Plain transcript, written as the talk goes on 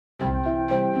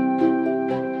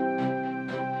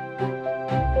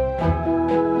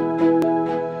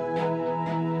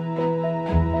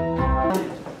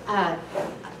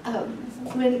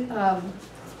when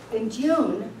in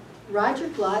June, Roger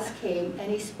Gloss came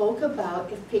and he spoke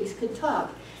about if pigs could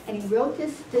talk. And he wrote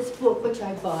this book, which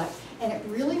I bought, and it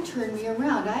really turned me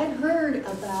around. I had heard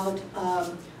about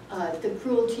the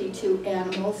cruelty to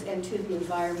animals and to the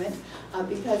environment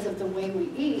because of the way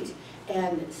we eat.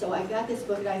 And so I got this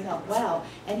book and I thought, wow.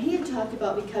 And he had talked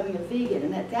about becoming a vegan.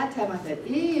 And at that time I thought,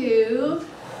 ew.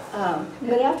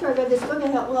 But after I read this book, I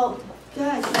thought, well,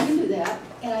 gosh, I can do that.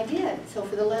 And I did. So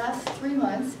for the last 3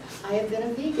 months, I have been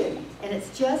a vegan. And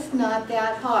it's just not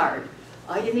that hard.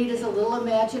 All you need is a little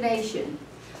imagination.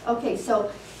 Okay,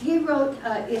 so he wrote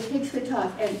If Pigs Could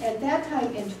Talk, and at that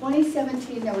time in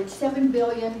 2017 there were 7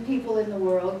 billion people in the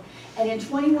world, and in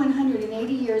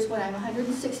 2180 years, when I'm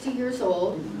 160 years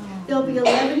old, there'll be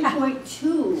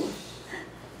 11.2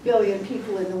 billion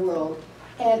people in the world.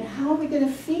 And how are we going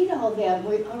to feed all them?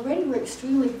 We're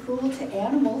extremely cruel to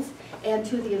animals and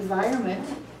to the environment.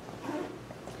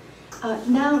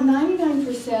 Now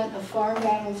 99% of farmed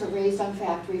animals are raised on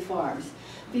factory farms.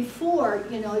 Before,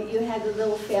 you know, you had a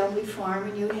little family farm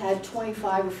and you had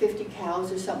 25 or 50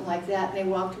 cows or something like that, and they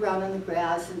walked around on the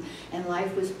grass and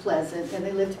life was pleasant, and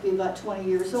they lived to be about 20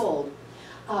 years old.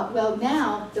 Well,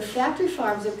 now the factory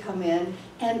farms have come in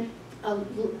and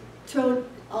thrown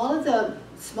all of the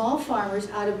small farmers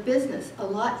out of business. A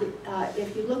lot,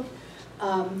 if you look,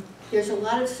 there's a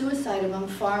lot of suicide among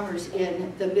farmers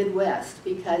in the Midwest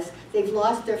because they've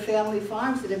lost their family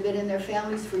farms that have been in their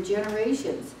families for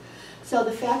generations. So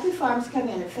the factory farms come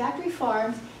in. At factory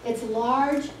farms, it's a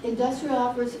large industrial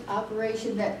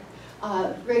operation that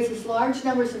raises large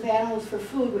numbers of animals for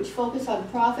food, which focus on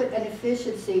profit and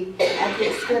efficiency at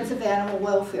the expense of animal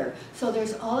welfare. So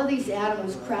there's all of these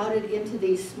animals crowded into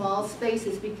these small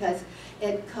spaces because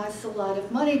it costs a lot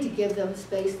of money to give them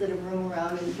space, let them roam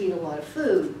around and eat a lot of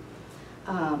food.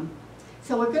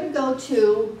 So we're going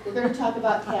to talk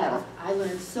about cattle. I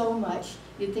learned so much.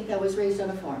 You'd think I was raised on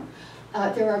a farm.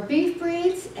 There are beef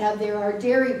breeds and there are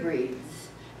dairy breeds,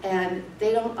 and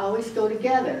they don't always go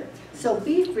together. So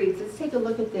beef breeds, let's take a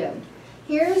look at them.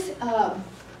 Here's,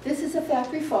 this is a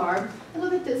factory farm, and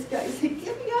look at this guy, he's like,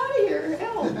 get me out of here,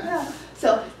 hell, yeah.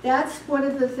 So that's one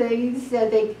of the things that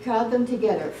they crowd them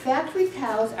together. Factory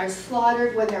cows are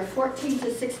slaughtered when they're 14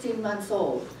 to 16 months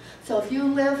old. So if you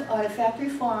live on a factory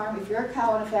farm, if you're a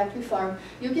cow on a factory farm,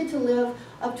 you get to live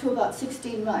up to about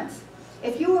 16 months.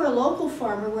 If you were a local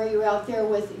farmer where you're out there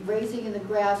with raising in the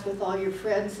grass with all your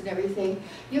friends and everything,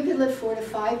 you could live 4 to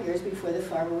 5 years before the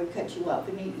farmer would cut you up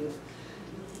and eat you.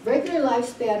 Regular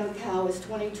lifespan of a cow is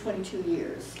 20, 22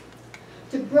 years.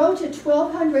 To grow to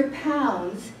 1,200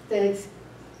 pounds,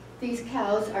 these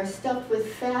cows are stuffed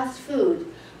with fast food,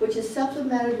 which is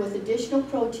supplemented with additional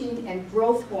protein and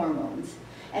growth hormones.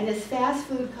 And this fast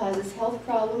food causes health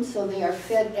problems, so they are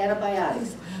fed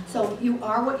antibiotics. So you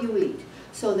are what you eat.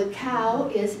 So the cow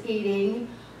is eating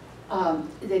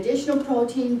the additional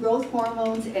protein, growth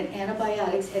hormones, and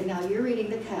antibiotics, and now you're eating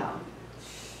the cow.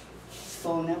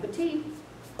 Bon appetit.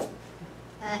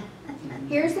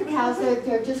 Here's the cows.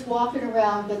 They're just walking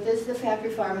around, but this is the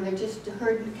factory farm, and they're just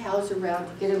herding cows around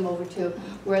to get them over to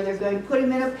where they're going to put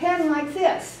them in a pen like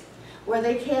this, where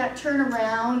they can't turn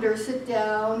around or sit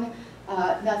down,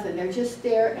 nothing. They're just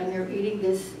there, and they're eating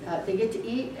this. They get to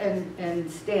eat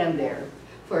and stand there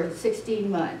for 16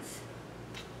 months.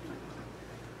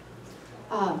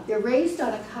 They're raised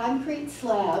on a concrete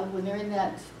slab when they're in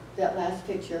that last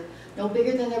picture, no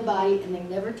bigger than their body, and they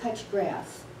never touch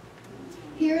grass.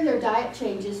 Here their diet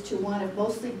changes to one of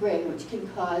mostly grain, which can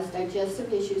cause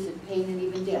digestive issues and pain and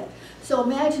even death. So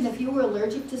imagine if you were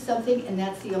allergic to something and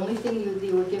that's the only thing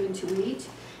you were given to eat,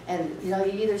 and you know,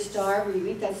 you either starve or you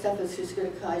eat that stuff that's just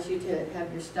going to cause you to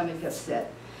have your stomach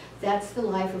upset. That's the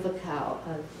life of a cow,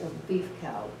 a beef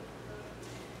cow.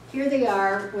 Here they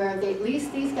are, where at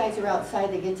least these guys are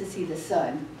outside, they get to see the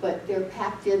sun, but they're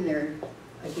packed in there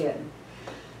again.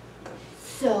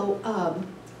 So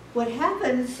what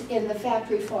happens in the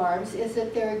factory farms is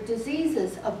that their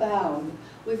diseases abound.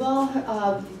 We've all,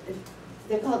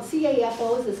 they're called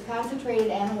CAFOs, is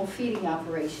Concentrated Animal Feeding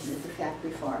Operation, is the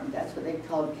factory farm. That's what they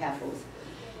call them, CAFOs.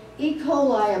 E.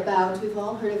 coli abounds. We've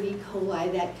all heard of E.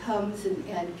 coli. That comes,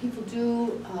 and people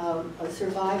do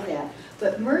survive that.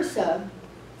 But MRSA,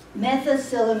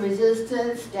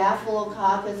 methicillin-resistant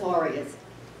Staphylococcus aureus,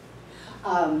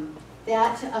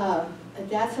 that's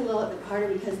a little harder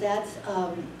because that's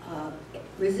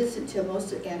resistant to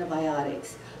most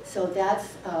antibiotics. So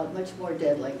that's much more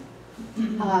deadly.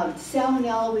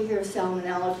 Salmonella, we hear of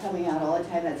salmonella coming out all the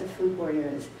time. That's a foodborne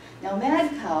illness. Now,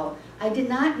 mad cow, I did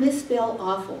not misspell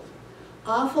offal.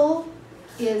 Offal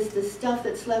is the stuff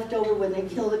that's left over when they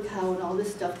kill the cow and all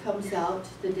this stuff comes out,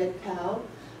 the dead cow.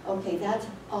 Okay, that's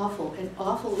awful, and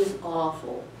awful is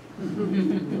awful.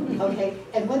 Okay,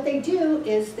 and what they do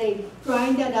is they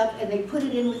grind that up and they put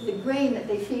it in with the grain that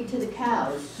they feed to the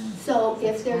cows. So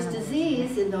if there's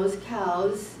disease in those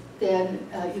cows, then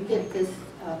you get this,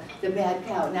 the mad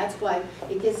cow, and that's why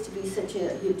it gets to be such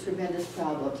a tremendous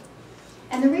problem.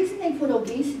 And the reason they put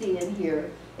obesity in here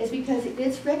is because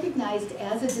it's recognized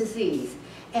as a disease.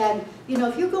 And you know,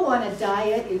 if you go on a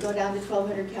diet, you go down to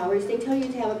 1,200 calories, they tell you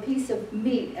to have a piece of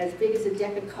meat as big as a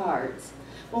deck of cards.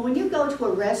 Well, when you go to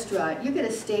a restaurant, you get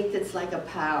a steak that's like a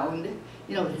pound.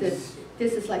 You know, this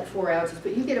is like 4 ounces,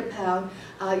 but you get a pound.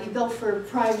 You go for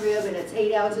prime rib and it's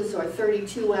 8 ounces or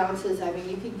 32 ounces. I mean,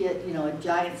 you can get, you know, a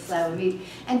giant slab of meat.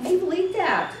 And people eat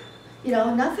that. You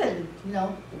know, nothing, you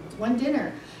know, one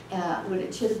dinner when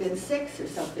it should have been 6 or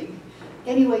something.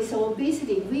 Anyway, so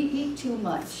obesity, we eat too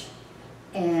much.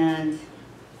 And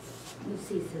let's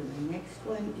see, so the next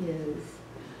one is,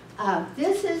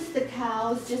 this is the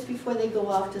cows just before they go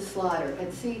off to slaughter.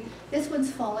 And see, this one's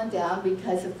fallen down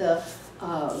because of the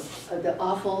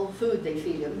awful food they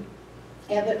feed them.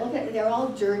 And but look at, they're all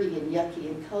dirty and yucky,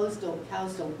 and cows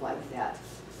don't like that.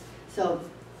 So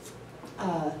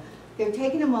they're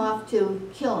taking them off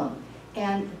to kill them.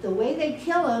 And the way they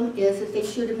kill them is that they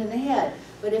shoot them in the head.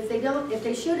 But if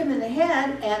they shoot them in the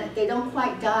head and they don't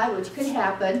quite die, which could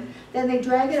happen, then they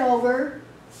drag it over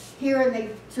here and they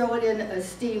throw it in a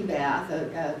steam bath,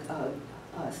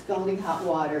 scalding hot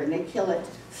water, and they kill it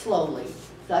slowly.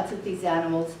 That's what these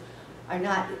animals are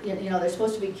not, you know, they're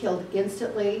supposed to be killed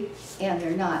instantly, and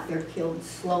they're not. They're killed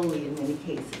slowly in many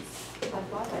cases.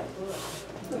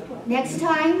 Next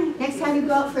time you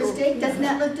go out for a steak, doesn't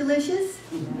that look delicious?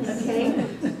 Okay.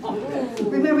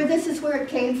 Remember, this is where it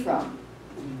came from.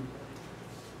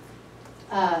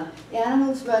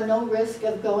 Animals run no risk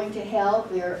of going to hell.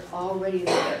 They're already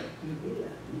there.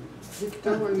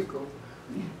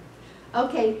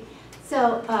 Okay,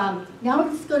 so now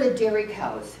let's go to dairy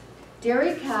cows.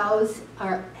 Dairy cows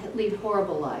lead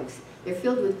horrible lives. They're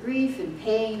filled with grief and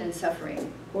pain and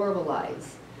suffering. Horrible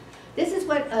lives. This is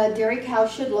what a dairy cow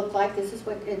should look like. This is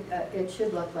what it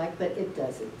should look like, but it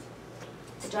doesn't.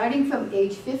 Starting from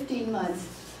age 15 months,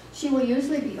 she will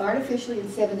usually be artificially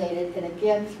inseminated, and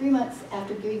again, 3 months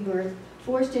after giving birth,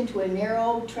 forced into a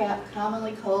narrow trap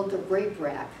commonly called the rape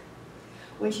rack.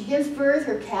 When she gives birth,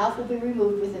 her calf will be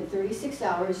removed within 36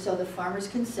 hours so the farmers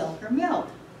can sell her milk.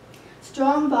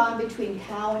 Strong bond between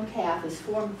cow and calf is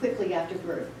formed quickly after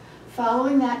birth.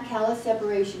 Following that callous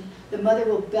separation, the mother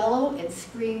will bellow and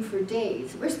scream for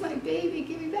days. "Where's my baby?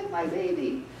 Give me back my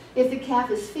baby." If the calf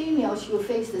is female, she will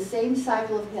face the same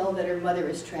cycle of hell that her mother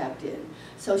is trapped in.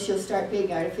 So she'll start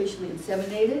being artificially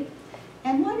inseminated.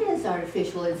 And what is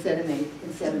artificial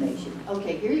insemination?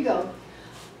 Okay, here you go.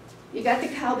 You got the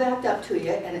cow backed up to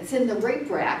you, and it's in the rape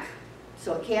rack,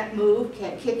 so it can't move,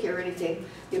 can't kick you or anything.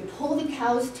 You pull the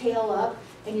cow's tail up,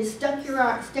 and you stick your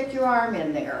arm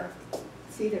in there.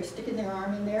 See, they're sticking their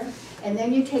arm in there. And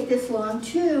then you take this long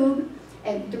tube,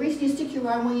 and the reason you stick your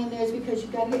arm way in there is because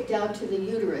you've got to get down to the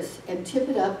uterus and tip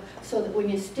it up so that when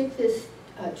you stick this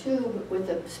tube with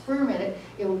the sperm in it,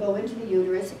 it will go into the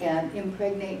uterus and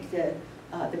impregnate the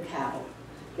cow.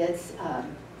 That's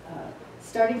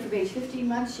starting from age 15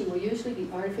 months, she will usually be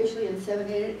artificially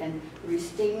inseminated, and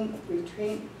restraining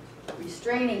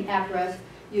apparatus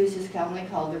used is commonly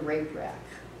called the rape rack.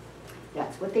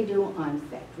 That's what they do on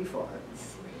factory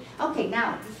farms. Okay,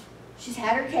 now, she's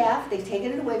had her calf, they've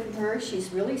taken it away from her,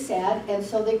 she's really sad, and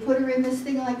so they put her in this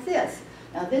thing like this.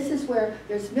 Now this is where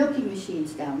there's milking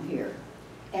machines down here,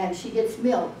 and she gets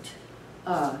milked,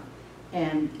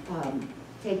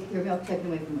 take her milk taken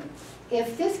away from her.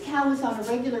 If this cow was on a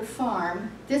regular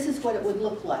farm, this is what it would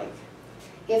look like.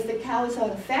 If the cow is on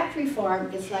a factory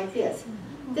farm, it's like this.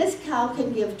 This cow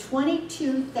can give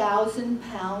 22,000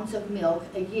 pounds of milk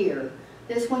a year.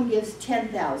 This one gives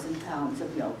 10,000 pounds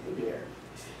of milk a year.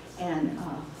 And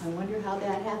I wonder how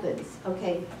that happens.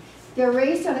 Okay, they're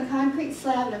raised on a concrete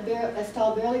slab in a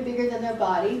stall barely bigger than their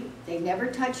body. They never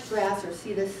touch grass or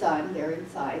see the sun. They're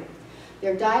inside.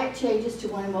 Their diet changes to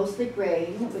one mostly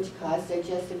grain, which causes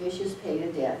digestive issues, pain,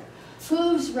 and death.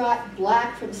 Hooves rot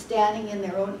black from standing in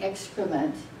their own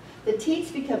excrement. The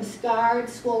teats become scarred,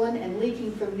 swollen, and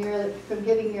leaking from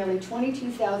giving nearly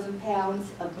 22,000 pounds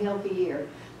of milk a year.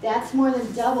 That's more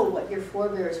than double what your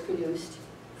forebears produced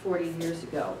 40 years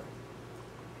ago.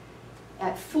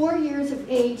 At 4 years of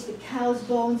age, the cow's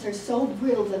bones are so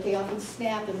brittle that they often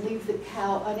snap and leave the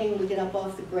cow unable to get up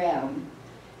off the ground.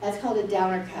 That's called a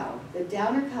downer cow. The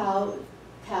downer cow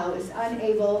is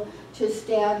unable to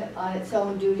stand on its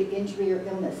own due to injury or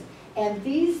illness. And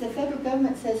these, the federal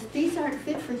government says, these aren't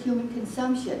fit for human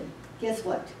consumption. Guess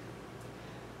what?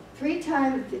 3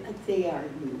 times, they are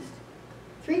used.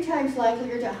 3 times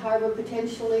likelier to harbor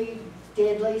potentially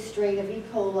deadly strain of E.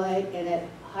 coli and at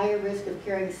higher risk of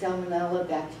carrying salmonella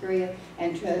bacteria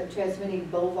and transmitting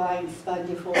bovine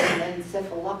spongiform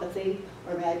encephalopathy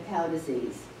or mad cow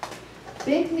disease.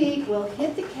 Big meat will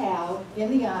hit the cow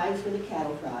in the eyes with a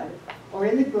cattle prod or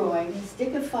in the groin,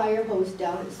 stick a fire hose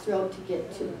down its throat to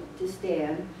get to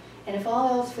stand, and if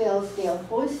all else fails, they'll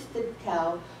hoist the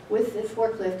cow with the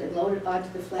forklift and load it onto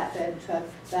the flatbed truck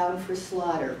bound for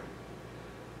slaughter.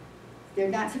 They're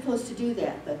not supposed to do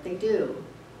that, but they do.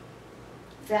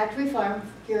 Factory farm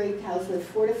dairy cows live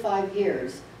 4 to 5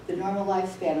 years. The normal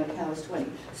lifespan of a cow is 20.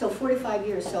 So 4 to 5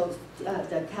 years. So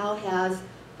the cow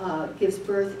gives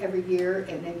birth every year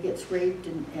and then gets raped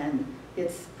and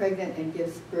gets pregnant and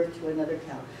gives birth to another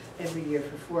cow every year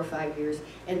for 4 or 5 years.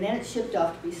 And then it's shipped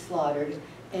off to be slaughtered,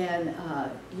 and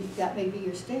that may be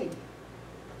your steak.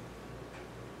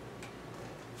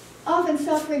 Often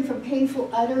suffering from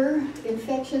painful udder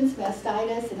infections,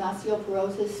 mastitis, and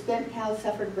osteoporosis, spent cows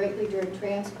suffered greatly during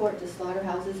transport to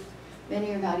slaughterhouses. Many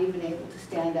are not even able to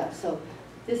stand up. So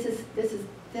it's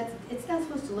not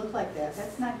supposed to look like that.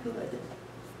 That's not good.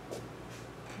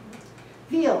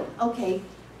 Veal, okay.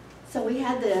 So we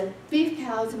had the beef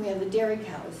cows and we have the dairy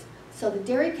cows. So the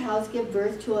dairy cows give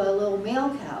birth to a little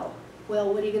male cow.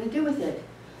 Well, what are you going to do with it?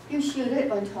 You shoot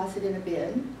it or toss it in a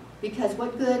bin. Because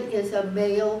what good is a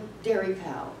male dairy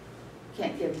cow?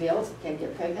 Can't give milk, can't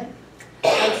get pregnant.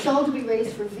 It's sold to be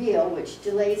raised for veal, which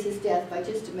delays his death by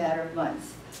just a matter of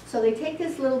months. So they take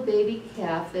this little baby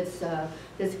calf that's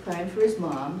crying for his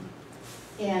mom,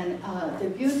 and the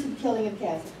abuse and killing of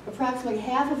calves. Approximately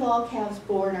half of all calves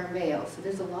born are males, so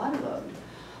there's a lot of them,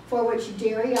 for which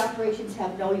dairy operations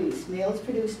have no use. Males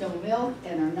produce no milk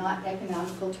and are not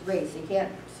economical to raise. They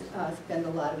can't spend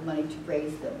a lot of money to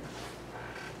raise them.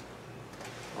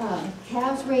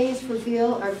 Calves raised for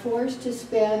veal are forced to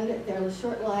spend their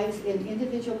short lives in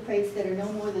individual crates that are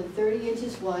no more than 30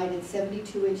 inches wide and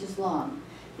 72 inches long.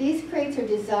 These crates are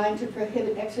designed to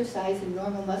prohibit exercise and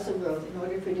normal muscle growth in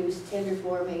order to produce tender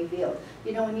gourmet veal.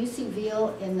 You know, when you see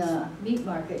veal in the meat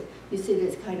market, you see that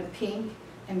it's kind of pink,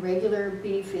 and regular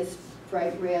beef is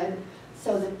bright red.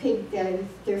 So the pig,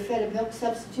 they're fed a milk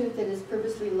substitute that is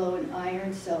purposely low in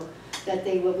iron so that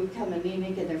they will become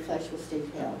anemic and their flesh will stay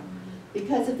pale.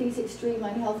 Because of these extreme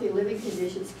unhealthy living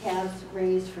conditions, calves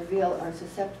raised for veal are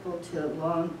susceptible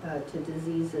to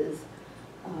diseases,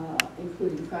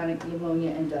 including chronic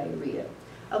pneumonia and diarrhea.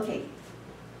 Okay,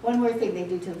 one more thing they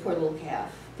do to the poor little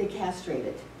calf. They castrate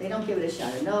it. They don't give it a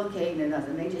shot of Novocaine or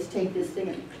nothing. They just take this thing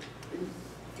and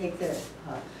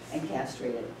and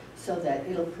castrate it so that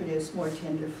it'll produce more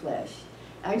tender flesh.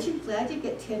 Aren't you glad you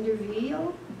get tender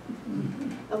veal?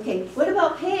 Okay, what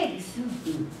about pigs?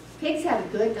 Pigs have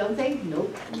it good, don't they?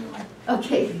 Nope.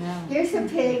 Okay, here's some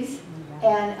pigs,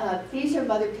 and these are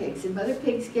mother pigs. And mother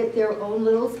pigs get their own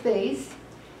little space.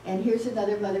 And here's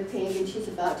another mother pig, and she's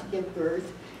about to give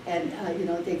birth. And, you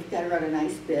know, they've got her on a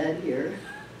nice bed here.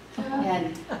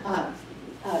 And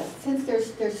since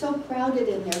they're so crowded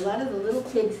in there, a lot of the little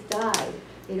pigs die.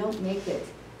 They don't make it.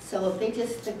 So the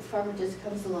farmer just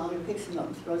comes along and picks them up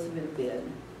and throws them in a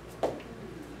bin.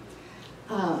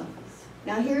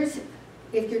 Now here's,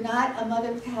 if you're not a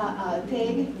mother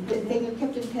pig, then you're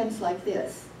kept in pens like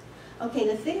this. Okay,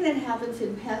 the thing that happens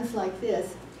in pens like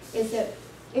this is that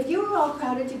if you were all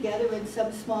crowded together in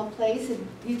some small place and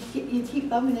you keep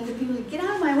bumping into people, get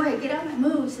out of my way, get out of my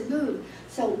move.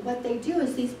 So what they do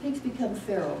is these pigs become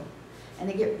feral and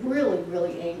they get really,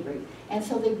 really angry. And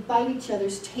so they bite each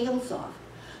other's tails off.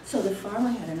 So the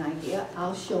farmer had an idea,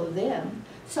 I'll show them.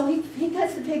 So he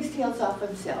cuts the pig's tails off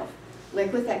himself.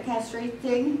 Like with that castrate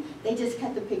thing, they just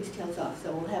cut the pig's tails off,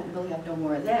 so we'll have no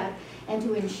more of that. And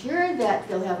to ensure that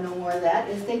they'll have no more of that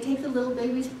is they take the little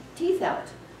baby's teeth out,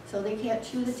 so they can't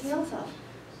chew the tails off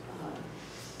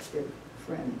their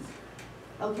friends.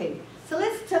 Okay, so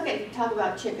let's talk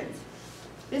about chickens.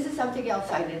 This is something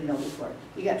else I didn't know before.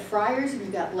 You got fryers and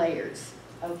you got layers.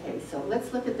 Okay, so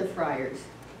let's look at the fryers.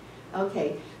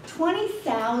 Okay,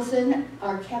 20,000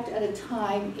 are kept at a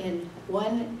time in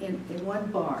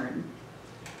one barn.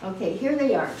 Okay, here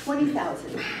they are,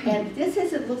 20,000. And this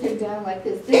isn't looking down like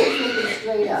this. This is looking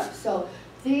straight up. So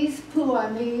these poo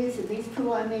on these, and these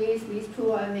poo on these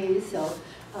poo on these. So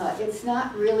it's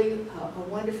not really a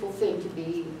wonderful thing to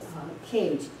be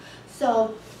caged.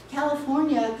 So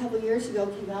California, a couple years ago,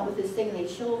 came out with this thing, and they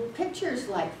showed pictures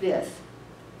like this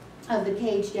of the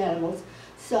caged animals.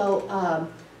 So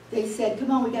they said, come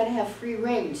on, we got to have free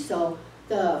range. So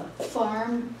the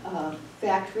farm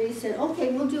factory said,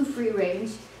 okay, we'll do free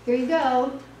range. Here you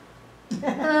go.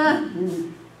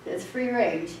 That's free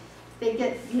range. they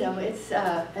get, you know, it's,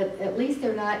 at least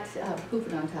they're not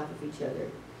pooping on top of each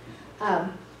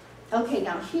other. Okay,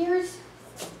 now here's,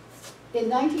 in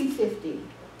 1950,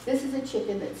 this is a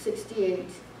chicken that's 68,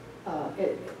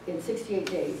 in 68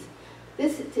 days.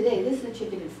 Today, this is a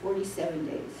chicken in 47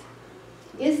 days.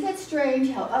 Isn't it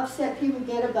strange how upset people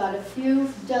get about a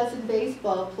few dozen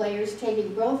baseball players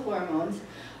taking growth hormones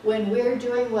when we're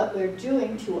doing what we're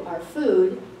doing to our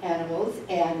food, animals,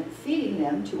 and feeding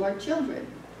them to our children?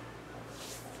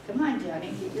 Come on,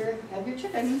 Johnny, have your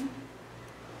chicken.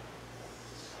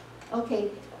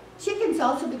 Okay, chickens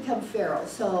also become feral,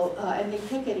 so and they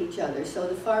pick at each other. So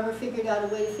the farmer figured out a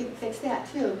way to fix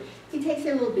that too. He takes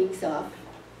their little beaks off.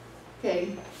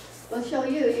 Okay, we'll show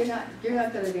you. You're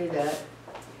not going to do that.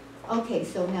 Okay,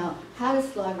 so now how to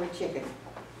slaughter a chicken.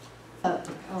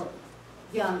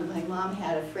 Young, my mom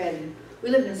had a friend. We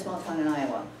lived in a small town in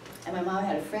Iowa, and my mom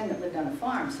had a friend that lived on a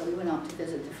farm. So we went out to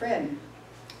visit the friend.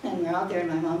 And we're out there, and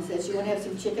my mom says, "You want to have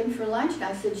some chicken for lunch?" And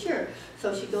I said, "Sure."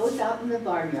 So she goes out in the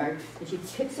barnyard, and she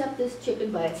picks up this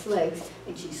chicken by its legs,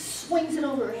 and she swings it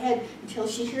over her head until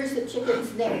she hears the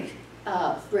chicken's neck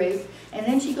break. And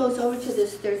then she goes over to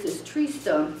there's this tree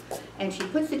stump, and she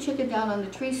puts the chicken down on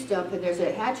the tree stump, and there's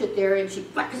a hatchet there, and she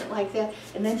whacks it like that,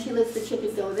 and then she lets the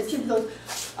chicken go. The chicken goes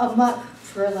amok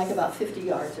for like about 50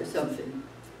 yards or something.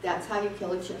 That's how you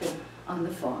kill a chicken on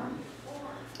the farm.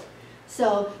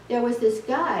 So there was this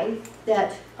guy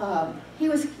that he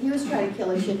was trying to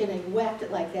kill a chicken, and he whacked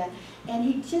it like that, and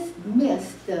he just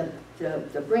missed the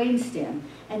brain stem,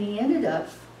 and he ended up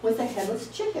with a headless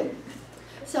chicken.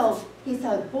 So he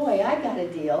thought, boy, I got a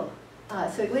deal.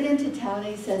 So he went into town,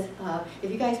 and he says,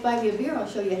 if you guys buy me a beer, I'll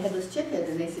show you a headless chicken.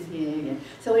 And they said, yeah.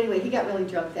 So anyway, he got really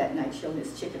drunk that night showing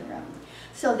his chicken around.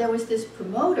 So there was this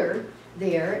promoter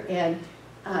there, and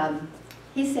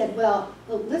he said, well,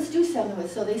 let's do something with it.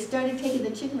 So they started taking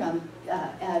the chicken around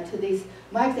to these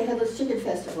Mark the Headless Chicken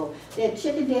Festival. They had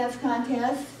chicken dance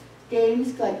contests,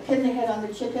 games like pin the head on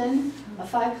the chicken, a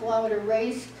 5-kilometer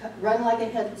race, run like a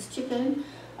headless chicken,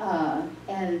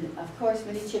 and of course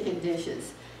many chicken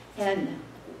dishes. And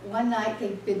one night,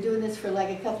 they'd been doing this for like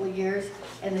a couple of years,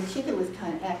 and the chicken was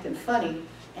kind of acting funny.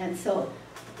 And so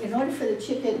in order for the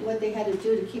chicken, what they had to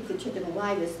do to keep the chicken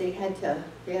alive is they had a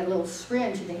little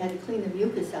syringe, and they had to clean the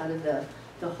mucus out of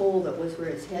the hole that was where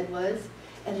its head was.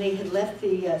 And they had left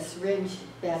the syringe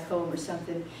back home or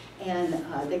something, and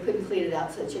they couldn't clean it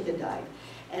out, so the chicken died.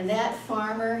 And that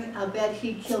farmer, I'll bet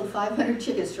he killed 500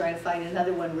 chickens trying to find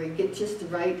another one where you get just the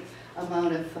right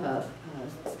amount of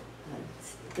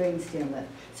brain stem left.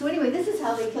 So anyway, this is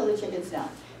how they kill the chickens now.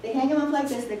 They hang them up like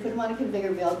this, they put them on a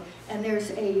conveyor belt, and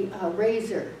there's a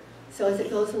razor. So as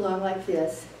it goes along like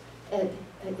this,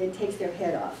 it takes their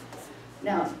head off.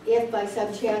 Now, if by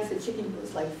some chance the chicken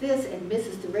goes like this and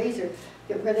misses the razor,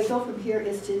 where they go from here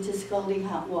is to scalding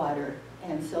hot water,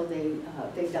 and so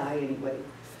they die anyway.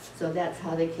 So that's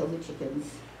how they kill the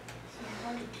chickens.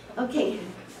 Okay,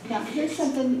 now here's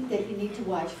something that you need to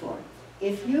watch for.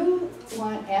 If you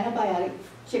want antibiotic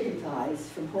chicken thighs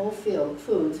from Whole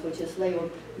Foods, which is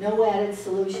labeled no added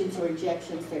solutions or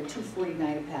injections, they're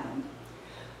 $2.49 a pound.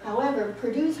 However,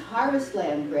 Purdue's Harvest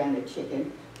Land branded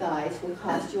chicken thighs will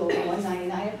cost you over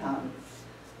 $1.99 a pound.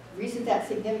 The reason that's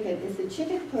significant is the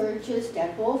chicken purchased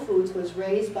at Whole Foods was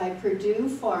raised by Purdue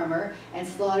farmer and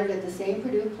slaughtered at the same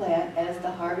Purdue plant as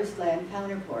the Harvest Land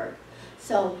counterpart.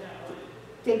 So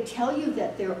they tell you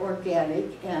that they're organic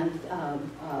and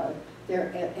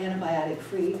they're antibiotic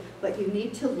free, but you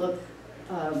need to look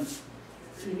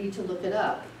it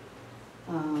up.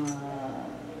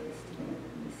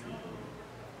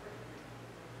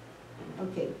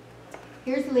 Okay,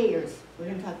 here's layers. We're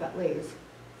going to talk about layers.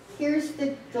 Here's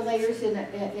the layers in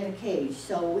a cage.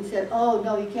 So we said, oh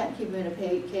no, you can't keep them in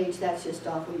a cage. That's just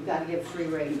awful. You've got to give free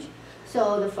range.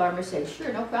 So the farmer said,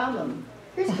 sure, no problem.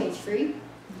 Here's cage free.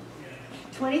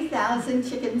 20,000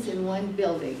 chickens in one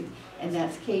building, and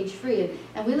that's cage free.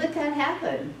 And we let that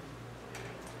happen.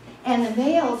 And the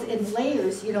males in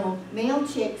layers, you know, male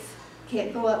chicks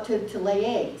can't go up to lay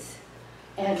eggs.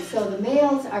 And so the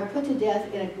males are put to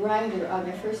death in a grinder on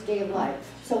their first day of life.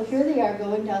 So here they are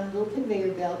going down the little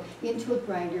conveyor belt into a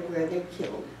grinder where they're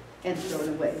killed and thrown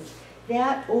away.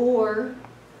 That or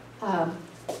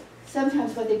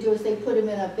sometimes what they do is they put them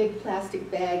in a big plastic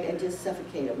bag and just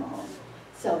suffocate them all.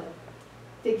 So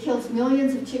it kills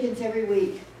millions of chickens every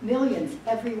week, millions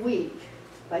every week,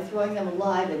 by throwing them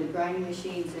alive in the grinding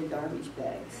machines and garbage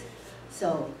bags.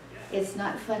 So it's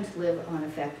not fun to live on a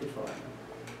factory farm.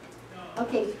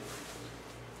 Okay,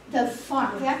 the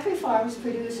factory farms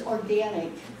produce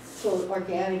organic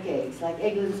eggs, like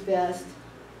Eggland's Best,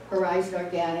 Horizon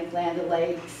Organic, Land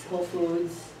O'Lakes, Whole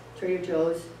Foods, Trader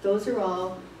Joe's, those are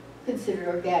all considered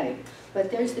organic.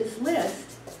 But there's this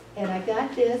list, and I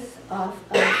got this off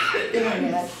of the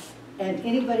internet, and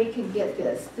anybody can get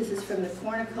this. This is from the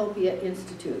Cornucopia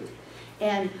Institute.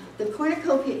 And the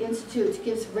Cornucopia Institute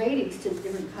gives ratings to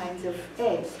different kinds of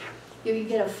eggs. You can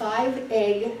get a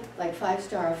 5-egg, like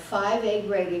 5-star, 5-egg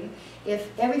rating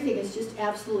if everything is just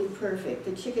absolutely perfect.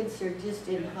 The chickens are just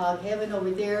in hog heaven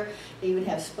over there. They even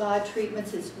have spa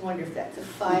treatments. It's wonderful. That's a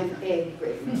 5-egg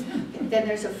rating. Then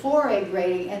there's a 4-egg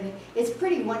rating, and it's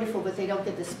pretty wonderful, but they don't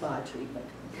get the spa treatment.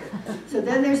 So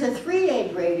then there's a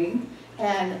 3-egg rating,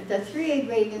 and the 3-egg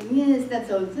rating is not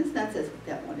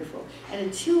that wonderful. And a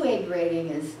 2-egg rating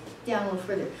is down a little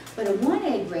further. But a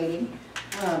 1-egg rating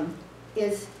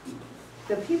is,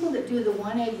 the people that do the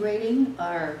 1-egg rating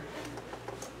are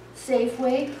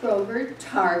Safeway, Kroger,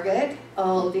 Target,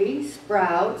 Aldi,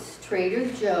 Sprouts,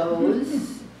 Trader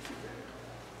Joe's,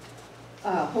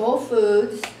 Whole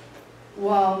Foods,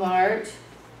 Walmart,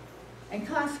 and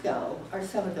Costco are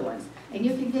some of the ones. And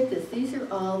you can get this. These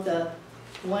are all the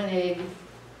 1-egg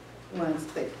ones,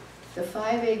 but the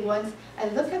 5-egg ones, I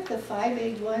looked up the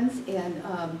 5-egg ones,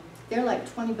 and they're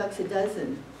like 20 bucks a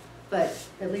dozen, but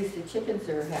at least the chickens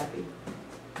are happy.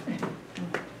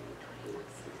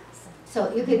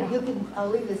 So you can, I'll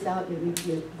leave this out, and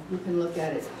you can look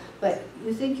at it. But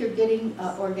you think you're getting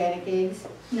organic eggs?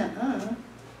 Nuh-uh.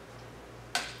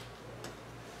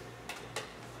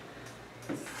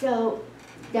 So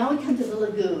now we come to the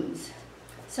lagoons.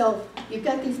 So you've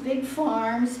got these big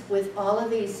farms with all of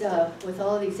these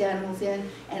animals in,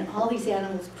 and all these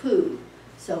animals poo.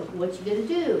 So what you gonna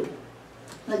do?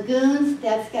 Lagoons,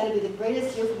 that's got to be the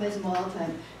greatest euphemism of all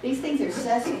time. These things are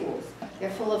cesspools. They're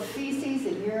full of feces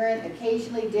and urine,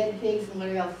 occasionally dead pigs and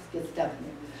whatever else gets stuck in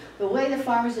there. The way the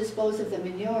farmers dispose of the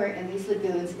manure in these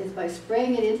lagoons is by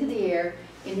spraying it into the air,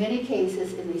 in many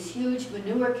cases in these huge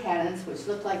manure cannons, which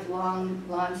look like long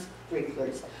lawn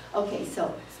sprinklers. Okay,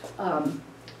 so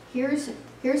here's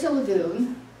a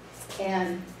lagoon,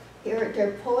 and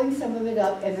they're pulling some of it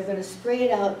up, and they're going to spray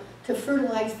it out to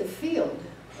fertilize the field.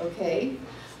 Okay,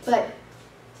 but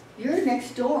you're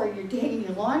next door, you're taking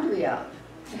your laundry out.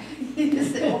 You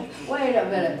just say, oh, wait a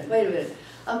minute.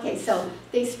 Okay, so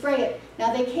they spray it.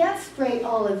 Now they can't spray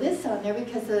all of this on there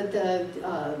because the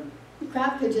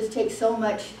crop could just take so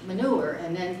much manure,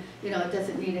 and then, you know, it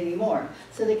doesn't need any more.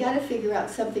 So they got to figure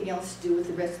out something else to do with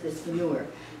the rest of this manure.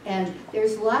 And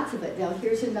there's lots of it. Now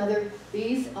here's another,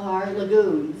 these are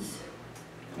lagoons.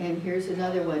 And here's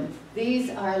another one. These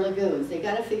are lagoons. They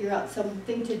got to figure out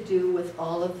something to do with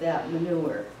all of that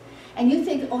manure. And you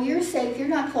think, oh, you're safe. You're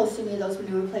not close to any of those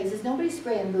manure places. Nobody's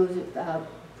spraying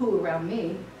poo around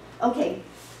me. Okay,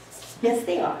 yes,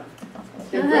 they are.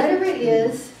 The greater it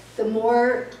is, the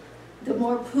more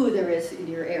poo there is in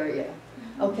your area.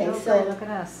 Okay, no, so look at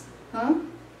us. Huh?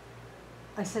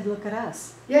 I said, look at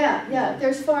us. Yeah.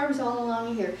 There's farms all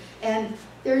along here, and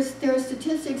there are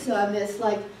statistics on this,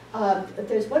 like.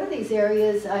 There's one of these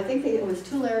areas, I think it was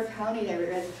Tulare County,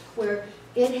 where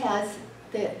it has,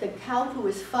 the cow poo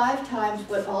is 5 times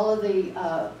what all of the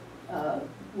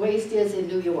waste is in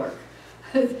New York.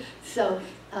 So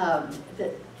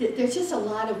there's just a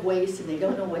lot of waste, and they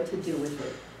don't know what to do with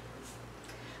it.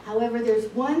 However, there's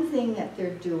one thing that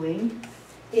they're doing,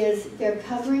 is they're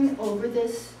covering over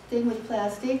this thing with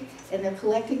plastic, and they're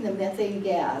collecting the methane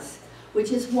gas, which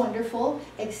is wonderful,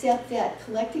 except that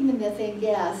collecting the methane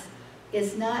gas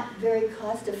is not very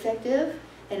cost effective,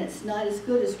 and it's not as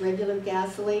good as regular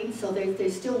gasoline, so they're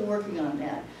still working on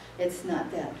that. It's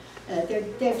not that.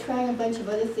 They're trying a bunch of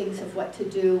other things of what to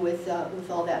do with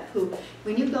all that poop.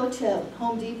 When you go to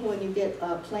Home Depot and you get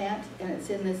a plant, and it's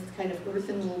in this kind of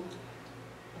earthen little,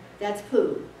 that's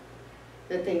poo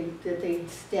that they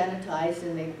sanitized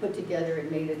and they put together and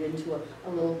made it into a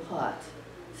little pot.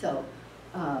 So.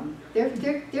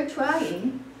 They're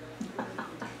trying.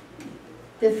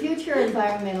 The future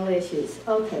environmental issues.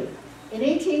 Okay, in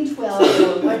 1812 there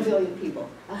were 1 billion people.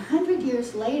 100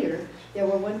 years later there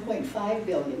were 1.5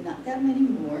 billion. Not that many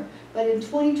more, but in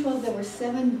 2012 there were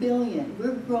 7 billion.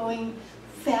 We're growing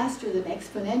faster than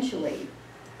exponentially.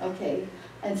 Okay,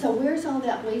 and so where's all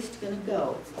that waste going to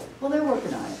go? Well, they're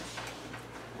working on it.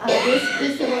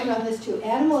 They're working on this too.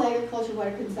 Animal agriculture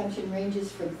water consumption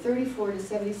ranges from 34 to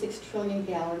 76 trillion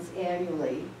gallons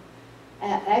annually.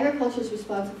 Agriculture is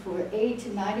responsible for 80 to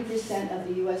 90% of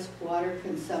the U.S. water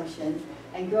consumption,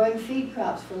 and growing feed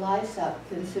crops for livestock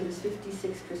consumes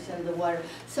 56% of the water.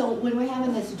 So when we're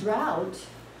having this drought,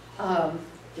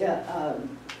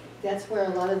 that's where a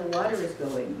lot of the water is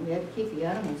going. We have to keep the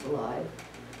animals alive.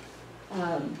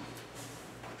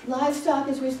 Livestock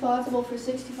is responsible for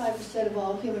 65% of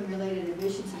all human-related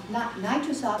emissions of not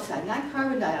nitrous oxide, not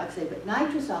carbon dioxide, but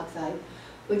nitrous oxide,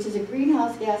 which is a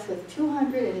greenhouse gas with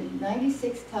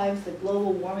 296 times the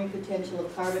global warming potential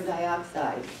of carbon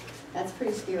dioxide. That's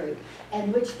pretty scary.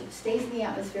 And which stays in the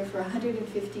atmosphere for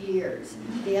 150 years.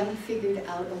 They haven't figured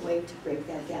out a way to break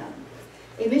that down.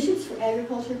 Emissions for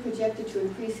agriculture projected to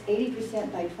increase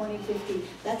 80% by 2050.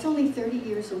 That's only 30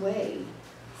 years away.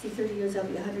 See, 30 years, that'll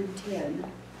be 110.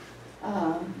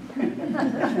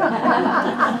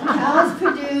 Cows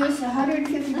produce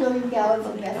 150 billion gallons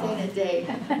of methane a day.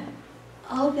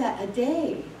 All that, a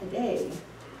day.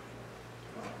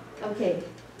 Okay,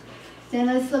 then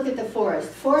let's look at the forest.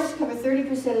 Forests cover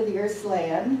 30% of the Earth's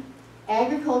land.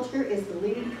 Agriculture is the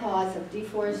leading cause of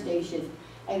deforestation.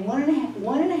 And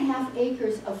 1.5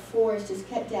 acres of forest is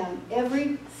cut down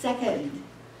every second.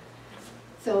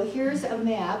 So here's a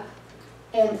map,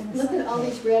 and look at all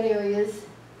these red areas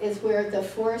is where the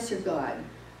forests are gone.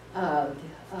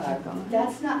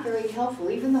 That's not very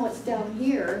helpful, even though it's down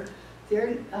here.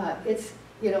 It's,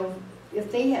 you know,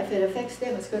 if it affects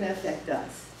them, it's going to affect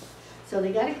us. So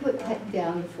they got to quit cutting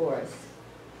down the forests.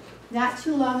 Not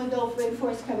too long ago,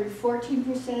 rainforests covered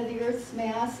 14% of the Earth's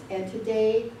mass, and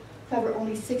today cover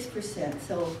only 6%,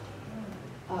 so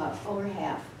over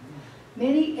half.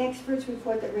 Many experts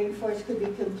report that rainforests could be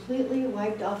completely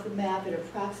wiped off the map in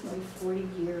approximately 40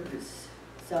 years.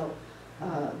 So,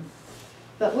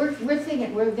 but we're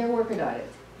thinking, they're working on it.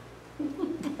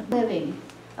 Living.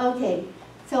 Okay,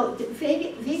 so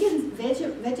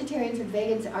vegetarians and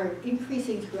vegans are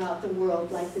increasing throughout the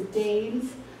world, like the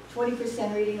Danes,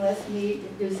 20% are eating less meat.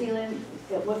 New Zealand,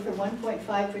 it went from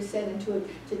 1.5% to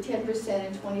 10%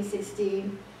 in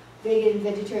 2016. Vegan and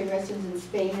vegetarian restaurants in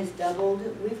Spain has doubled.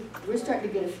 We're starting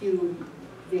to get a few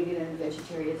vegan and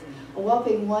vegetarians. A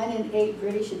whopping 1 in 8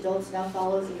 British adults now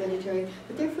follows a vegetarian,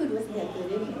 but their food wasn't that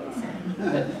good anyways.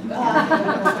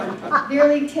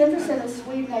 Nearly 10% of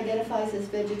Sweden identifies as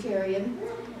vegetarian.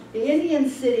 The Indian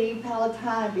city,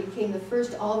 Palatine, became the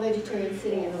first all-vegetarian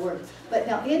city in the world. But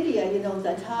now India, you know,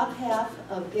 the top half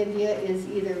of India is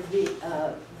either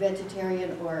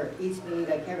vegetarian or eats meat.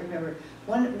 I can't remember.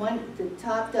 The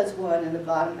top does one, and the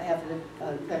bottom half of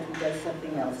the country does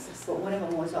something else. But one of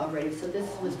them was already, so this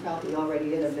was probably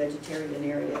already in a vegetarian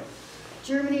area.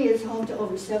 Germany is home to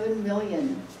over 7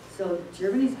 million, so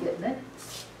Germany's getting it.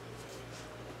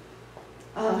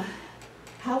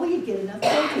 How will you get enough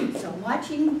protein? So I'm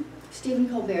watching Stephen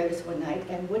Colbert this one night,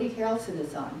 and Woody Harrelson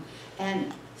is on.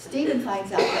 And Stephen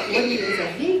finds out that Woody is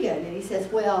a vegan, and he says,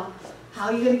 well, how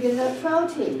are you going to get enough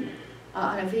protein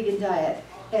on a vegan diet?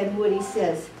 And Woody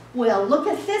says, well, look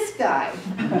at this guy.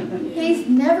 He's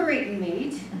never eaten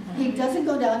meat. He doesn't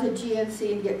go down to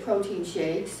GNC and get protein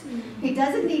shakes. He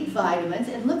doesn't need vitamins.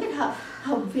 And look at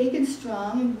how big and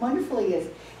strong and wonderful he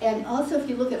is. And also, if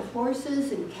you look at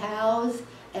horses and cows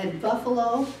and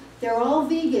buffalo, they're all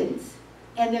vegans,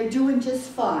 and they're doing just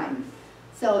fine.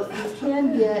 So you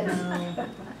can get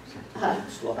a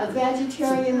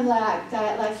vegetarian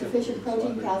diet like sufficient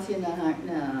protein, calcium,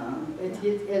 no, it's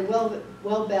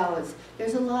well balanced.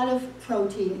 There's a lot of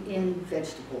protein in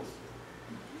vegetables.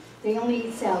 They only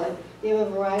eat salad. They have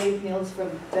a variety of meals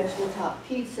from vegetable top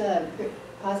pizza,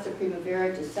 pasta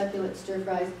primavera to succulent stir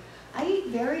fries. I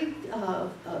eat a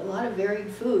lot of varied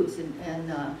foods,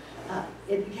 and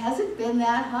it hasn't been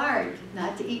that hard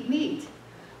not to eat meat.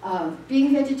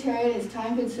 Being vegetarian is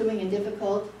time-consuming and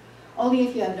difficult, only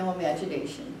if you have no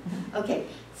imagination. Okay,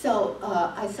 so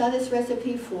I saw this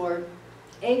recipe for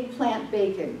eggplant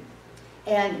bacon.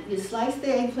 And you slice the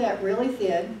eggplant really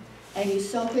thin, and you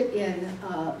soak it in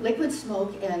liquid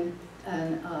smoke and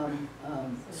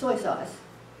soy sauce.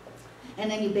 And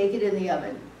then you bake it in the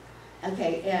oven.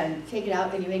 Okay, and take it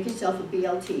out and you make yourself a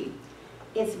BLT.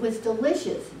 It was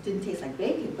delicious. It didn't taste like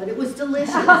bacon, but it was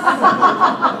delicious. And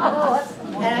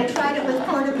I tried it with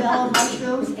portobello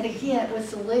mushrooms, and again, it was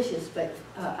delicious, but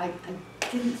I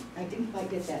didn't quite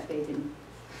get that bacon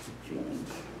feeling.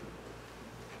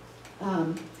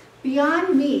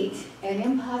 Beyond Meat and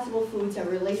Impossible Foods are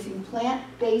releasing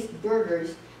plant-based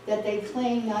burgers that they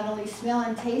claim not only smell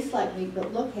and taste like meat,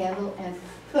 but look, handle, and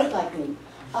cook like meat.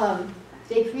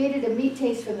 They created a meat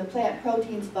taste from the plant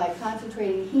proteins by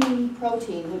concentrating heme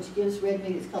protein, which gives red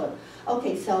meat its color.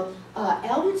 Okay, so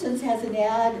Albertsons has an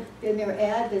ad in their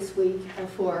ad this week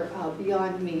for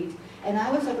Beyond Meat, and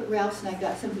I was up at Ralph's and I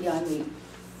got some Beyond Meat.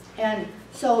 And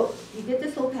so you get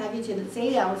this little package, and it's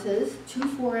 8 ounces, 2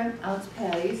 4-ounce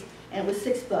patties, and it was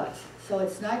 $6. So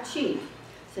it's not cheap.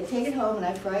 So I take it home and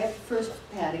I fry it first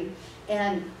patty,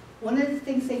 and one of the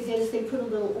things they did is they put a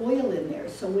little oil in there,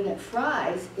 so when it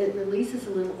fries, it releases a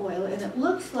little oil, and it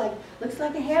looks like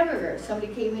a hamburger.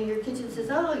 Somebody came in your kitchen and says,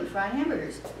 "Oh, you're frying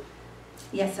hamburgers."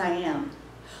 Yes, I am.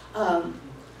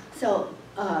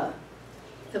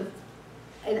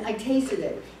 And I tasted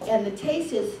it, and the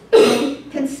taste is,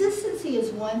 consistency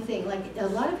is one thing. Like, a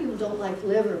lot of people don't like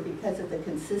liver because of the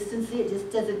consistency. It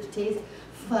just doesn't taste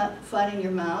fun in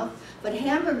your mouth, but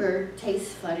hamburger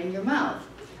tastes fun in your mouth.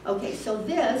 Okay, so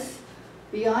this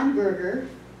Beyond Burger,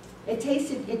 it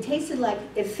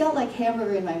felt like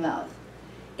hamburger in my mouth,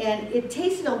 and it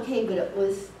tasted okay, but it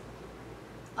was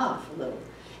off a little.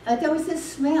 There was this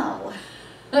smell.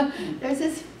 There's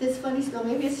this funny smell.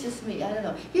 Maybe it's just me. I don't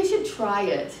know. You should try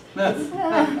it.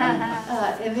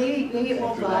 And maybe it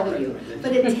won't bother you.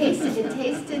 But it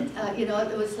tasted. You know,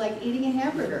 it was like eating a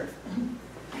hamburger.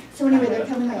 So anyway, they're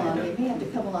coming along. They may have to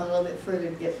come along a little bit further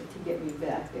to get me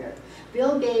back there.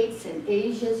 Bill Gates and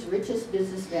Asia's richest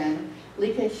businessman,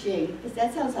 Li Ka-shing,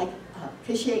 that sounds like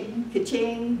ka-ching,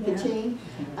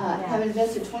 have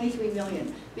invested $23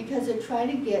 million because they're trying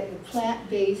to get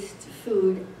plant-based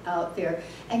food out there.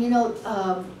 And you know,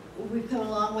 we've come a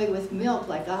long way with milk.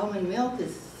 Like almond milk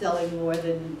is selling more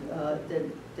than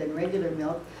regular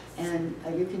milk, and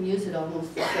you can use it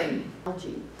almost the same.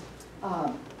 Algae.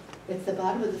 It's the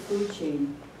bottom of the food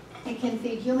chain. It can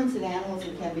feed humans and animals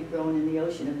and can be grown in the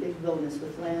ocean, a big bonus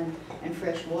with land and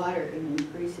fresh water in an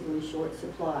increasingly short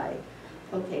supply.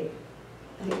 Okay,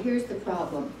 here's the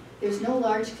problem. There's no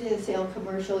large-scale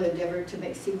commercial endeavor to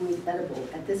make seaweed edible.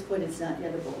 At this point, it's not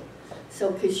edible.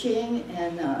 So Ka-shing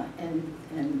and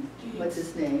what's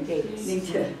his name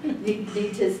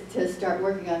need to start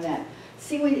working on that.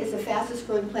 Seaweed is the fastest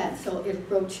growing plant, so it'll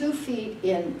grow 2 feet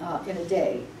in a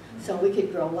day. So we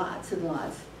could grow lots and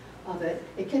lots of it.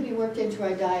 It can be worked into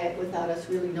our diet without us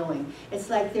really knowing. It's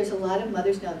like there's a lot of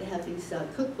mothers now that have these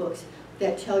cookbooks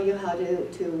that tell you how to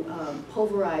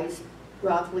pulverize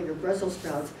broccoli or Brussels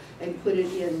sprouts and put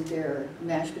it in their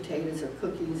mashed potatoes or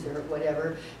cookies or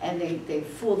whatever, and they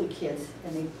fool the kids,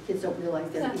 and the kids don't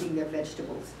realize they're eating their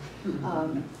vegetables.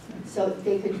 So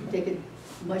they could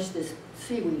mush this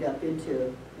seaweed up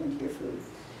into your food.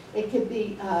 It could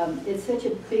be, it's such a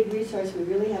big resource we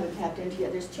really haven't tapped into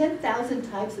yet. There's 10,000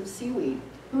 types of seaweed.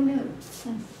 Who knew?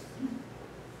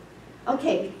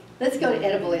 Okay, let's go to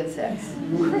edible insects.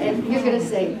 And you're going to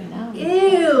say,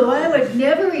 ew, I would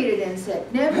never eat an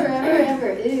insect. Never, ever,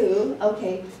 ever, ew.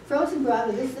 Okay, frozen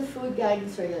broccoli, this is the food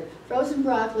guidance for you. Frozen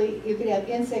broccoli, you could have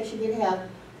insects, you could have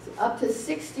up to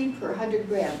 60 per 100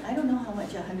 grams. I don't know how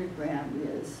much 100 grams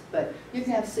is, but you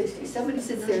can have 60. Somebody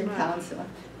sits there and counts them.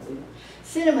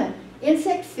 Cinnamon,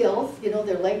 insect filth, you know,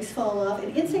 their legs fall off,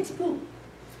 and insects poop.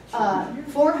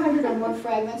 400 or more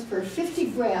fragments per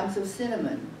 50 grams of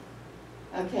cinnamon,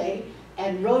 okay,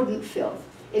 and rodent filth.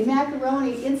 In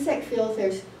macaroni, insect filth,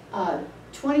 there's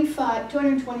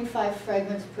 225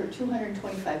 fragments per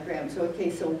 225 grams, so, okay,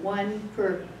 so 1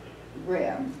 per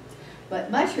gram. But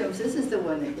mushrooms, this is the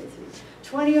one that gets me.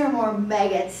 20 or more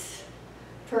maggots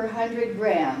per 100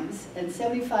 grams and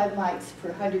 75 mites per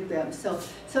 100 grams. So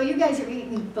you guys are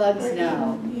eating bugs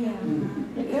now. Yeah.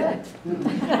 Good.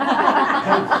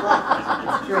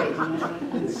 It's great.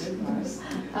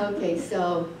 Okay,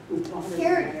 so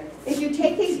here, if you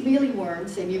take these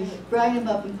mealyworms and you grind them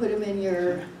up and put them in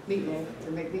your meatloaf,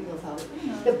 or make meatloaf out of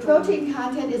it, the protein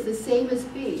content is the same as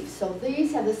beef. So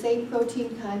these have the same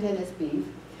protein content as beef.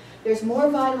 There's more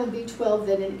vitamin B12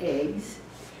 than in eggs.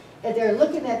 And they're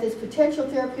looking at this potential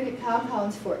therapeutic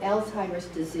compounds for Alzheimer's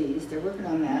disease. They're working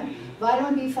on that.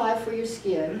 Vitamin B5 for your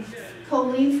skin,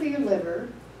 choline for your liver,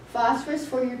 phosphorus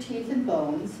for your teeth and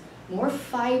bones, more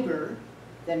fiber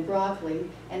than broccoli,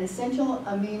 and essential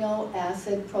amino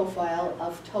acid profile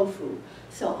of tofu.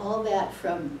 So all that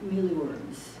from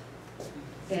mealyworms.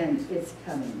 And it's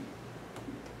coming.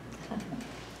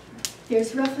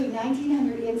 There's roughly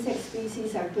 1,900 insect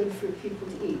species are good for people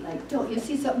to eat. Like, don't you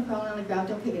see something crawling on the ground,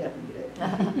 don't pick it up and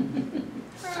get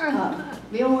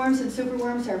it. Mealworms and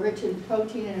superworms are rich in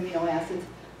protein and amino acids,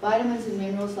 vitamins and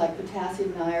minerals like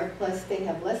potassium and iron, plus they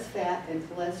have less fat and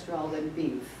cholesterol than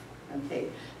beef. Okay,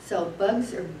 so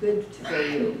bugs are good for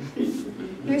you.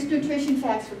 Here's nutrition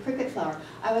facts for cricket flour.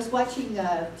 I was watching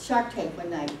Shark Tank one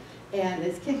night, and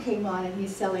this kid came on and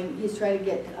he's trying to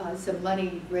get some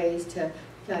money raised to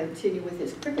continue with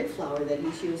his cricket flour that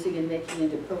he's using and making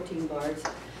into protein bars.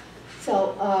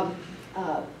 So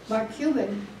Mark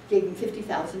Cuban gave him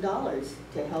 $50,000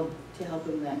 to help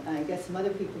him. That I guess some other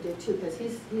people did too, because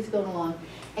he's going along.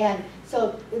 And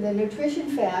so in the nutrition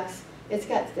facts, it's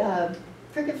got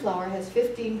cricket flour has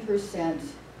 15%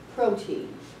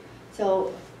 protein.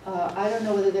 So I don't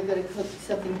know whether they're going to cook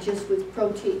something just with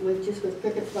protein, just with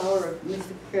cricket flour, or mix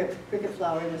the cricket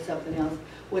flour in with something else,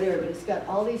 whatever. But it's got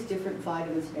all these different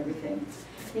vitamins and everything.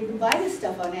 You can buy this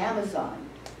stuff on Amazon.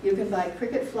 You can buy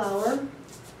cricket flour,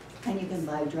 and you can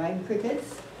buy dried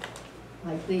crickets,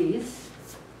 like these.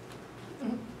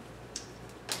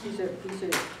 These are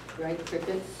dried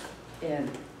crickets,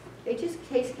 and they just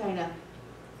taste kind of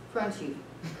crunchy.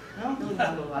 I don't really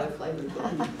have a lot of flavor to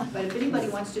them, but if anybody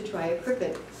wants to try a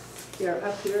cricket, they're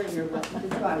up here and you're welcome to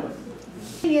try one. The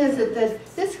thing is that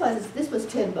this was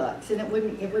 $10, and it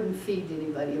wouldn't feed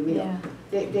anybody a meal.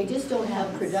 Yeah. They just don't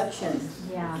have production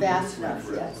fast enough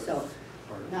yet, so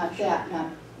not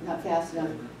fast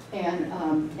enough.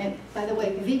 And by the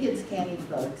way, vegans can't eat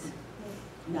bugs,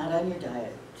 not on your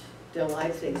diet. They're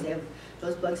live things.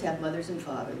 Those bugs have mothers and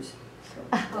fathers. So.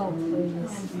 Oh,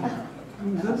 please.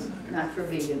 Not for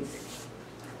vegans.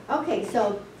 Okay,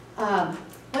 so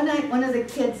one night one of the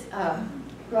kids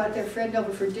brought their friend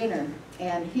over for dinner,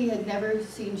 and he had never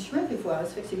seen shrimp before. I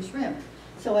was fixing shrimp.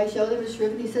 So I showed him the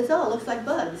shrimp, and he says, oh, it looks like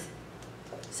bugs.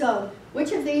 So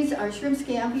which of these are shrimp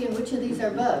scampi and which of these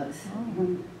are bugs?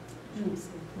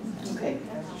 Okay,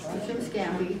 shrimp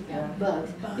scampi,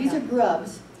 bugs. These are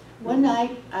grubs. One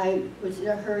night, I was in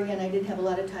a hurry and I didn't have a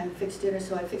lot of time to fix dinner,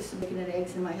 so I fixed some bacon and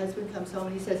eggs, and my husband comes home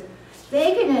and he says,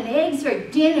 bacon and eggs for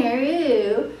dinner,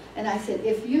 ew. And I said,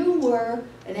 if you were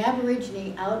an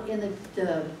Aborigine out in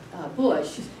the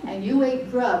bush and you ate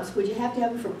grubs, would you have to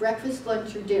have them for breakfast,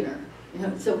 lunch, or dinner? You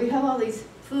know, so we have all these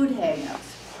food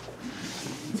hang-ups.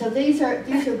 So these are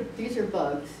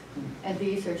bugs, and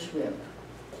these are shrimp.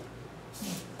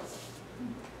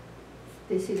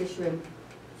 They see the shrimp,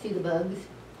 see the bugs.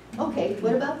 Okay,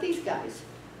 what about these guys?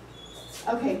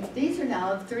 Okay, these are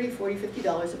now $30, $40,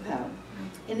 $50 a pound.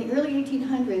 In the early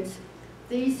 1800s,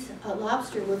 these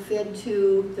lobster were fed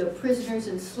to the prisoners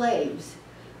and slaves,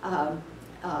 and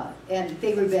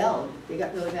they rebelled. They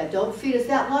got really mad. Don't feed us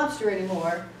that lobster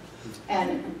anymore.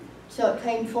 And so it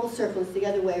came full circle. It's the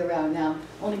other way around now.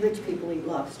 Only rich people eat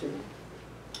lobster.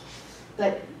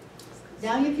 But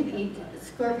now you can eat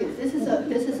scorpions. This is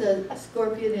a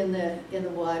scorpion in the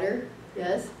water.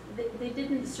 Yes. They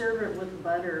didn't serve it with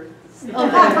butter. Oh,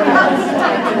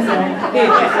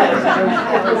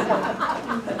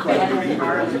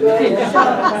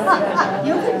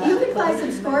 you can buy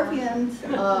some scorpions,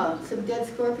 some dead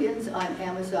scorpions on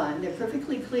Amazon. They're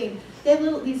perfectly clean. They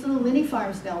have these little mini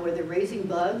farms now where they're raising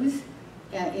bugs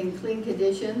in clean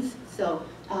conditions. So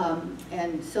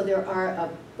and so there are a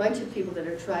bunch of people that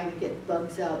are trying to get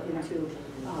bugs out into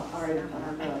our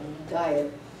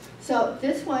diet. So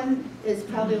this one is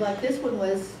probably like this one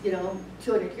was,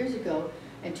 200 years ago,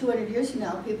 and 200 years from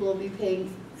now, people will be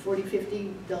paying $40,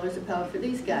 $50 a pound for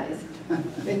these guys.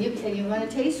 And you want to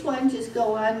taste one, just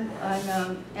go on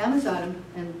Amazon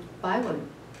and buy one.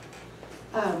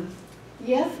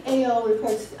 The FAO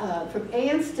reports from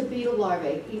ants to beetle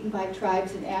larvae eaten by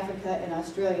tribes in Africa and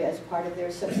Australia as part of their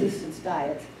subsistence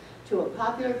diets, to a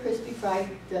popular crispy fried,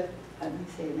 I'm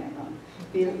saying that wrong,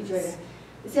 beetle.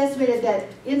 It's estimated that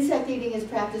insect eating is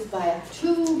practiced by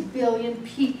 2 billion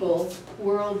people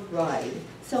worldwide.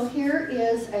 So here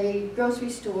is a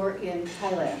grocery store in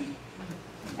Thailand,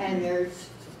 and they're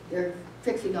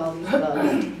fixing all these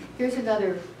bugs. Here's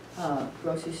another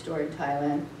grocery store in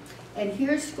Thailand, and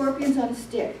here's scorpions on a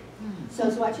stick. So I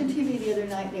was watching TV the other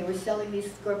night, and they were selling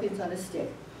these scorpions on a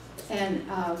stick. And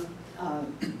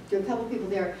there were a couple people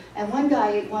there, and one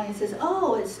guy ate one and says,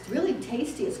 oh, it's really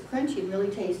tasty, it's crunchy and really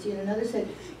tasty, and another said,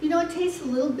 it tastes a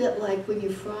little bit like when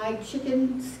you fry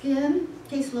chicken skin,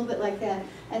 tastes a little bit like that,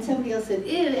 and somebody else said,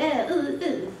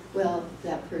 ew. Well,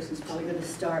 that person's probably going to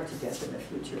starve to death in the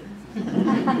future.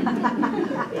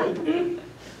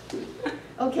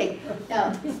 Okay,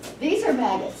 now, these are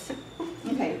maggots.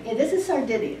 Okay, and this is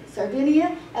Sardinia.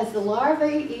 Sardinia, as the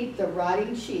larvae eat the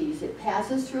rotting cheese, it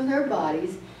passes through their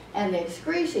bodies, and the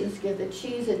excretions give the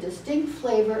cheese a distinct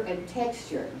flavor and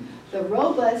texture. The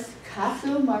robust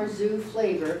casu marzu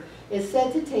flavor is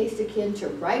said to taste akin to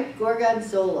ripe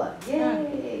gorgonzola.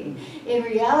 Yay! In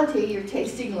reality, you're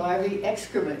tasting larvae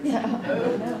excrement.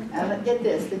 Now, get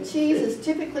this, the cheese is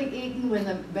typically eaten when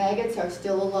the maggots are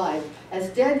still alive, as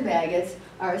dead maggots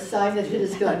are a sign that it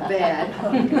has gone bad.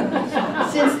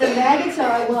 Since the maggots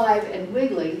are alive and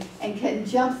wiggling and can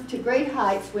jump to great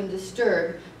heights when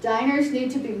disturbed, diners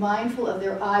need to be mindful of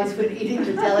their eyes when eating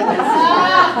the delicacy.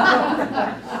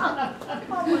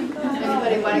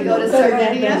 Anybody want to go to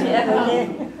Sardinia?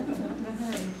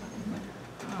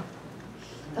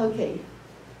 Okay.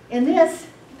 In this,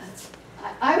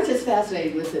 I was just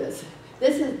fascinated with this.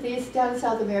 These down in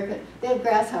South America, they have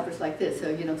grasshoppers like this,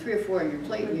 so 3 or 4 on your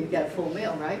plate and you've got a full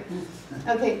meal, right?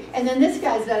 Okay, and then this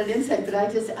guy's not an insect, but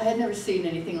I had never seen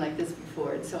anything like this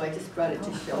before, and so I just brought it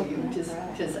to show you, just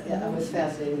because I was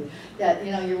fascinated. That,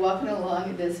 you're walking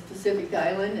along this Pacific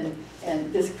island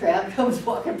and this crab comes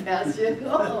walking past you.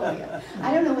 Oh my God.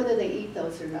 I don't know whether they eat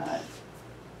those or not.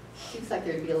 Seems like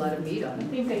there'd be a lot of meat on them.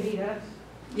 I think they eat us.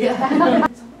 Yeah.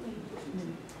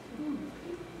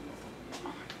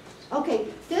 Okay,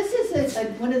 this is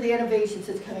one of the innovations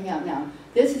that's coming out now.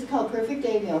 This is called Perfect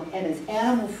Day Milk, and it's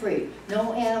animal-free.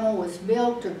 No animal was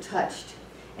milked or touched.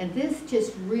 And this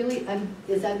just really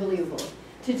is unbelievable.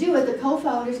 To do it, the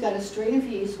co-founders got a strain of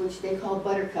yeast, which they call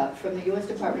Buttercup, from the U.S.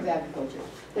 Department of Agriculture.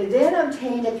 They then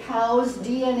obtained a cow's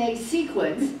DNA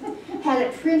sequence, had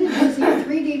it printed using a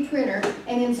 3D printer,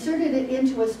 and inserted it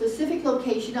into a specific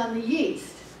location on the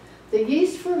yeast. The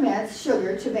yeast ferments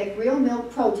sugar to make real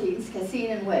milk proteins,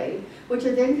 casein and whey, which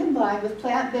are then combined with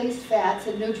plant-based fats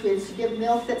and nutrients to give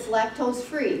milk that's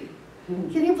lactose-free.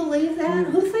 Can you believe that?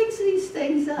 Who thinks these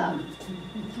things up?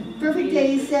 Perfect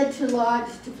Day is said to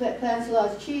plans to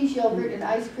launch cheese, yogurt, and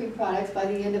ice cream products by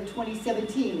the end of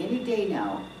 2017, any day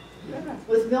now.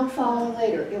 With milk following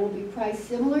later. It will be priced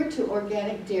similar to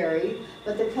organic dairy,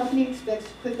 but the company expects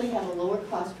to quickly have a lower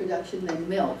cost production than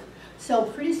milk. So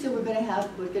pretty soon we're going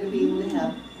to be able to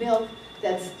have milk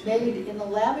that's made in the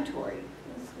laboratory.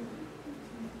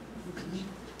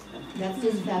 That's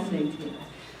just fascinating to me.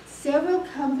 Several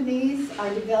companies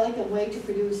are developing a way to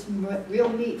produce real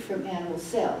meat from animal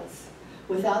cells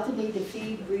without the need to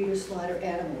feed, breed, or slaughter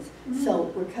animals. So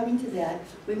we're coming to that.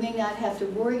 We may not have to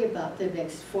worry about the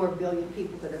next 4 billion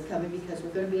people that are coming because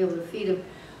we're going to be able to feed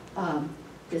them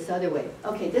this other way.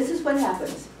 Okay, this is what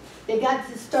happens. They got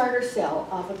the starter cell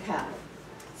off a cow.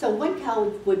 So one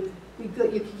cow would be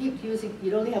good. You can keep using,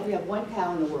 we have one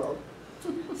cow in the world.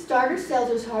 Starter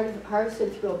cells are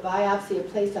harvested through a biopsy and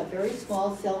placed on very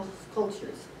small cell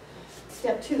cultures.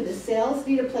 Step 2, the cells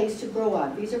need a place to grow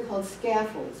on. These are called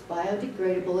scaffolds,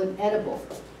 biodegradable and edible.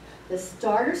 The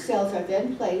starter cells are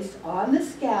then placed on the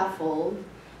scaffold,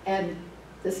 and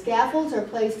the scaffolds are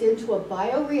placed into a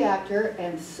bioreactor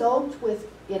and soaked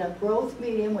in a growth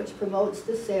medium which promotes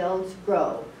the cells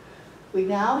grow. We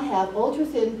now have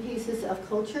ultra-thin pieces of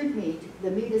cultured meat.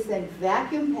 The meat is then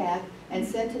vacuum packed and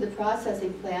sent to the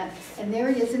processing plant, and there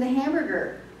it is in a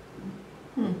hamburger.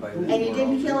 And you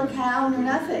didn't kill a cow or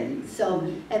nothing. So,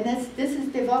 and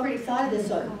they've already thought of this,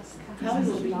 so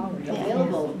probably will be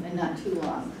available in not too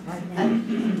long.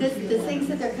 And the things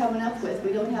that they're coming up with,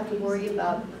 we don't have to worry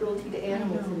about cruelty to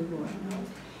animals anymore.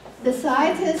 The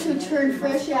scientists who turned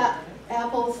fresh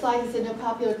apple slices into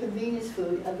popular convenience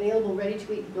food, available ready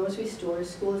to eat in grocery stores,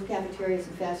 schools, cafeterias,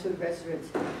 and fast food restaurants,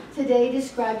 today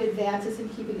described advances in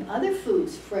keeping other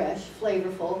foods fresh,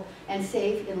 flavorful, and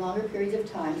safe in longer periods of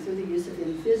time through the use of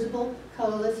invisible,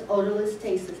 colorless, odorless,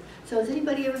 tasteless. So has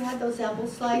anybody ever had those apple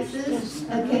slices?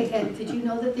 Okay, and did you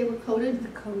know that they were coated?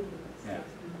 Yeah.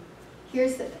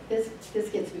 Here's this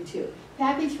gets me too.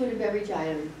 Packaged food and beverage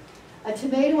item. A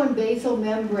tomato and basil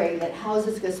membrane that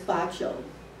houses gazpacho.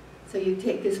 So you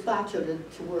take gazpacho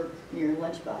to work in your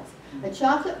lunchbox. A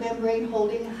chocolate membrane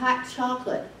holding hot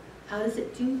chocolate. How does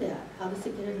it do that? How does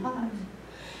it get it hot?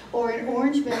 Or an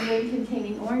orange membrane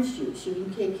containing orange juice. You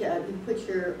can put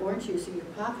your orange juice in your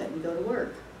pocket and go to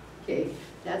work. Okay,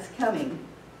 that's coming.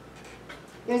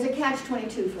 There's a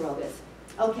catch-22 for all this.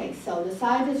 Okay, so the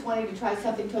scientists wanting to try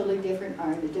something totally different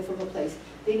are in a difficult place.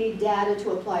 They need data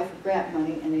to apply for grant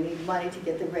money, and they need money to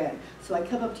get the grant. So I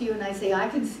come up to you and I say, I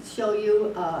can show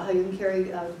you how you can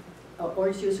carry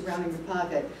orange juice around in your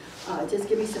pocket. Just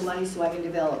give me some money so I can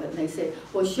develop it. And they say,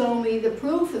 well, show me the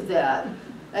proof of that. And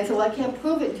I said, well, I can't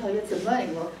prove it until you get some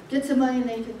money. Well, get some money and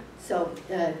then you can. So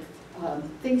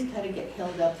things kind of get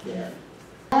held up there.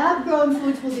 Lab-grown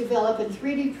foods will develop, and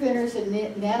 3D printers and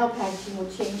nano-packaging will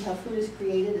change how food is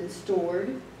created and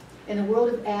stored. In the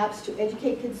world of apps to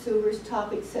educate consumers,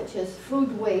 topics such as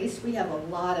food waste, we have a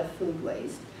lot of food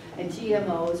waste, and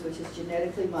GMOs, which is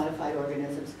genetically modified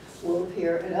organisms, will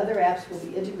appear, and other apps will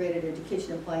be integrated into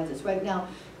kitchen appliances. Right now,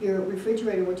 your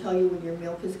refrigerator will tell you when your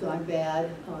milk has gone bad,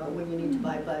 when you need to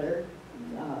buy butter.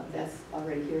 That's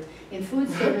already here. In food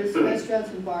service, restaurants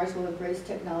and bars will embrace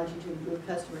technology to improve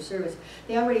customer service.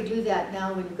 They already do that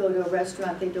now. When you go to a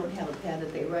restaurant, they don't have a pad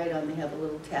that they write on. They have a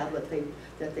little tablet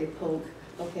that they poke.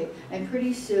 Okay, and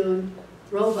pretty soon,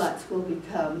 robots will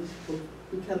become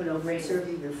over and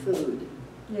serving your food.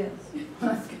 Yes.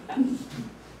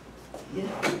 Yeah.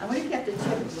 I wonder if you have to tip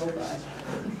a robot.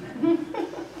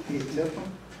 Do you tip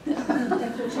them?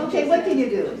 Okay, what can you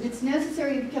do? It's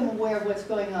necessary to become aware of what's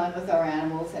going on with our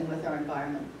animals and with our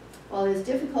environment. While it's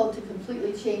difficult to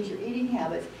completely change your eating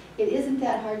habits, it isn't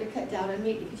that hard to cut down on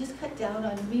meat. If you just cut down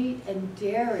on meat and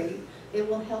dairy, it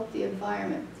will help the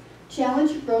environment.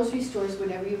 Challenge your grocery stores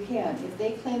whenever you can. If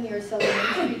they claim they are selling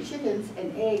meat-free chickens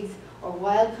and eggs or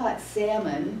wild-caught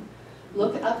salmon,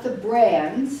 look up the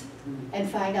brands and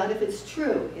find out if it's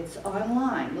true. It's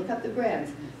online. Look up the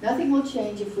brands. Nothing will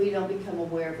change if we don't become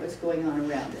aware of what's going on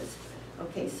around us.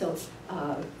 Okay, so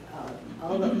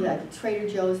all of that, Trader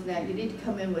Joe's and that, you need to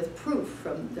come in with proof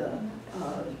from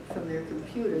their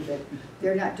computer that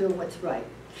they're not doing what's right.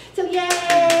 So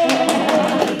yay!